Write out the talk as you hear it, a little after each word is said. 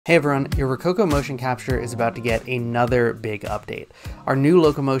Hey everyone, your Rokoko motion capture is about to get another big update. Our new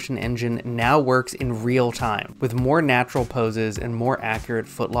Locomotion engine now works in real time, with more natural poses and more accurate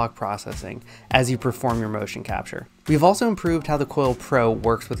footlock processing as you perform your motion capture. We've also improved how the Coil Pro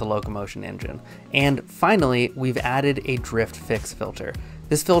works with the Locomotion engine. And finally, we've added a drift fix filter.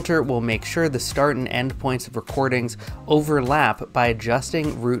 This filter will make sure the start and end points of recordings overlap by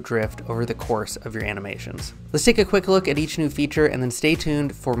adjusting root drift over the course of your animations. Let's take a quick look at each new feature and then stay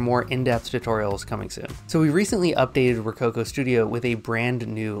tuned for more in-depth tutorials coming soon. So we recently updated Rokoko Studio with a brand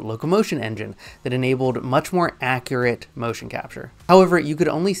new Locomotion engine that enabled much more accurate motion capture. However, you could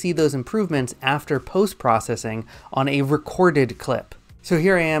only see those improvements after post-processing on a recorded clip. So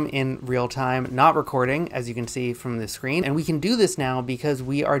here I am in real time, not recording, as you can see from the screen. And we can do this now because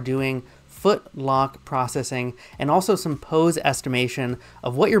we are doing foot lock processing and also some pose estimation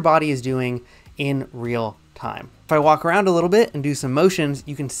of what your body is doing in real time. If I walk around a little bit and do some motions,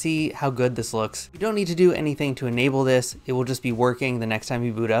 you can see how good this looks. You don't need to do anything to enable this. It will just be working the next time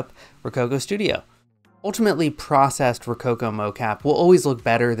you boot up Rokoko Studio. Ultimately, processed Rokoko mocap will always look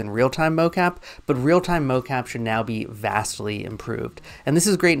better than real-time mocap, but real-time mocap should now be vastly improved. And this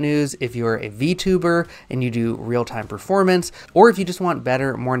is great news if you're a VTuber and you do real-time performance, or if you just want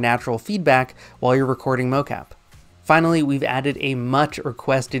better, more natural feedback while you're recording mocap. Finally, we've added a much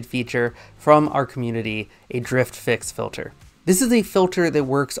requested feature from our community, a drift fix filter. This is a filter that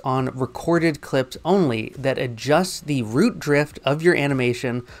works on recorded clips only that adjusts the root drift of your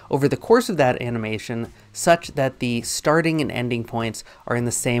animation over the course of that animation such that the starting and ending points are in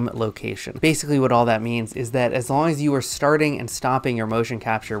the same location. Basically what all that means is that as long as you are starting and stopping your motion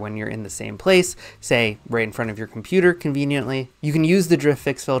capture when you're in the same place, say right in front of your computer conveniently, you can use the drift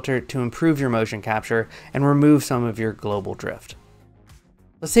fix filter to improve your motion capture and remove some of your global drift.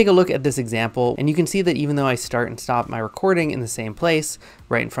 Let's take a look at this example, and you can see that even though I start and stop my recording in the same place,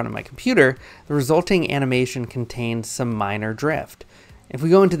 right in front of my computer, the resulting animation contains some minor drift. If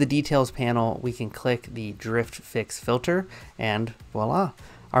we go into the details panel, we can click the drift fix filter, and voila,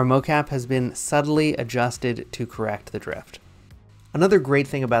 our mocap has been subtly adjusted to correct the drift. Another great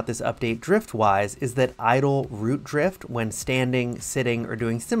thing about this update drift-wise is that idle root drift when standing, sitting, or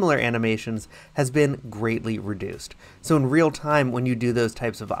doing similar animations has been greatly reduced. So in real time, when you do those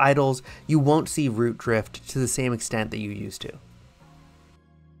types of idles, you won't see root drift to the same extent that you used to.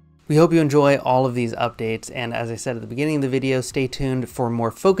 We hope you enjoy all of these updates, and as I said at the beginning of the video, stay tuned for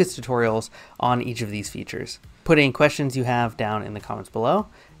more focused tutorials on each of these features. Put any questions you have down in the comments below,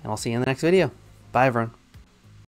 and I'll see you in the next video. Bye everyone.